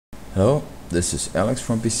Hello, this is Alex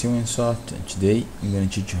from PC Soft, and today I'm going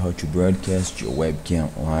to teach you how to broadcast your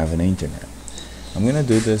webcam live on the internet. I'm going to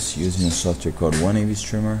do this using a software called OneAV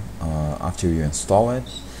Streamer. After you install it,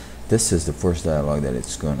 this is the first dialog that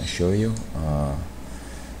it's going to show you.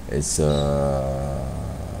 It's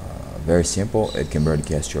very simple. It can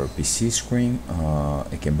broadcast your PC screen,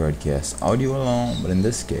 it can broadcast audio alone, but in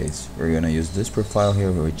this case we're going to use this profile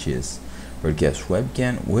here, which is broadcast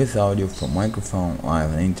webcam with audio from microphone live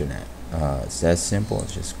on the internet. It's that simple.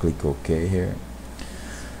 Just click OK here.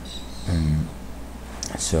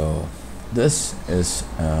 So this is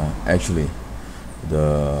actually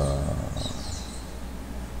the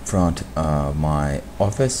front of my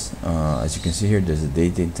office. As you can see here, there's a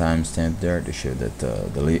date and time stamp there to show that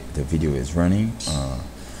the video is running.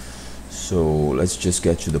 So let's just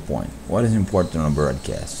get to the point. What is important on a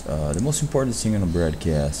broadcast? The most important thing on a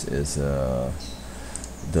broadcast is the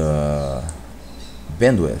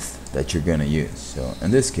bandwidth that you're gonna use. So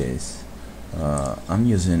in this case, I'm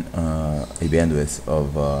using a bandwidth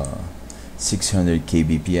of 600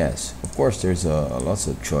 kbps. Of course, there's lots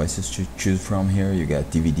of choices to choose from here. You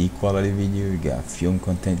got DVD quality video, you got film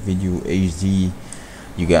content video, HD,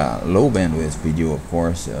 you got low bandwidth video, of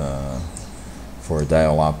course, for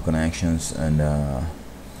dial-up connections, and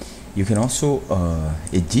you can also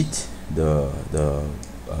edit the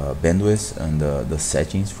bandwidth and the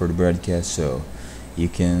settings for the broadcast, so you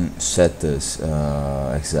can set this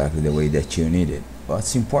exactly the way that you need it.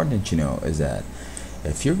 What's important to know is that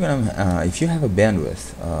if you're gonna if you have a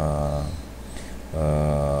bandwidth,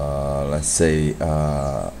 let's say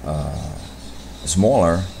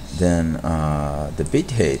smaller than the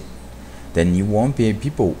bit height, then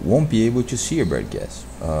people won't be able to see your broadcast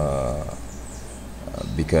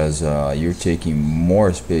because you're taking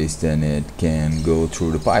more space than it can go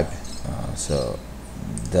through the pipe, so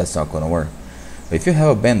that's not gonna work. But if you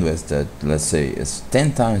have a bandwidth that, let's say, is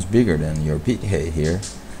 10 times bigger than your bit height here,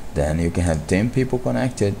 then you can have 10 people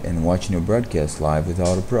connected and watching your broadcast live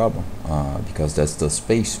without a problem, because that's the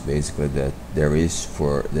space basically that there is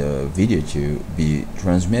for the video to be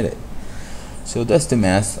transmitted. So that's the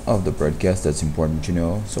math of the broadcast. That's important to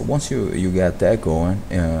know. So once you got that going,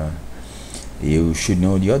 you should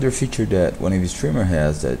know the other feature that OneAV Streamer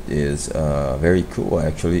has that is very cool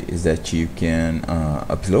actually, is that you can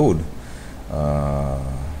upload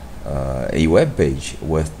a web page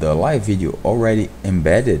with the live video already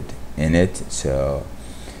embedded in it, so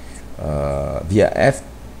via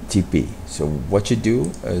FTP. So what you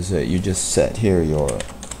do is you just set here your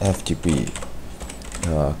FTP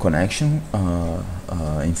connection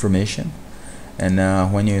information, and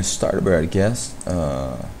when you start a broadcast,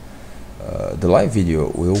 the live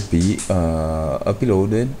video will be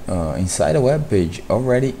uploaded inside a web page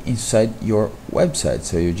already inside your website,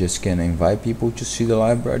 so you just can invite people to see the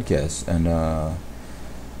live broadcast. And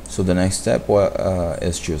so the next step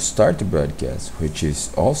is to start the broadcast, which is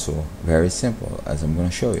also very simple, as I'm going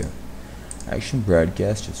to show you. Action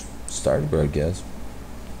broadcast, just start the broadcast.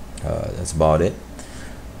 That's about it.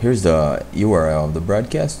 Here's the URL of the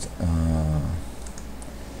broadcast.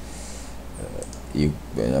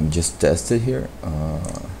 I'm just tested here.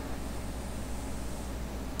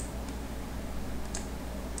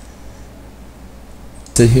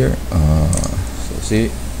 So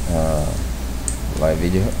see, live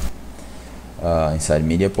video inside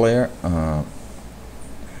media player.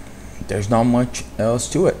 There's not much else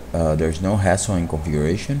to it. There's no hassle in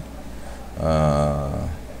configuration.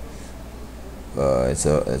 It's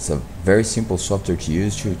a very simple software to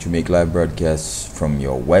use to make live broadcasts from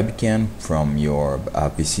your webcam, from your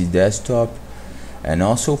PC desktop, and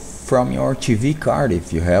also from your TV card.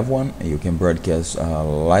 If you have one, you can broadcast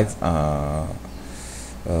live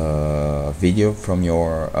video from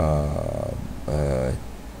your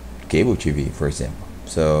cable TV, for example.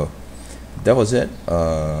 So that was it.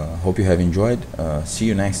 Hope you have enjoyed. See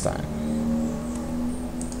you next time.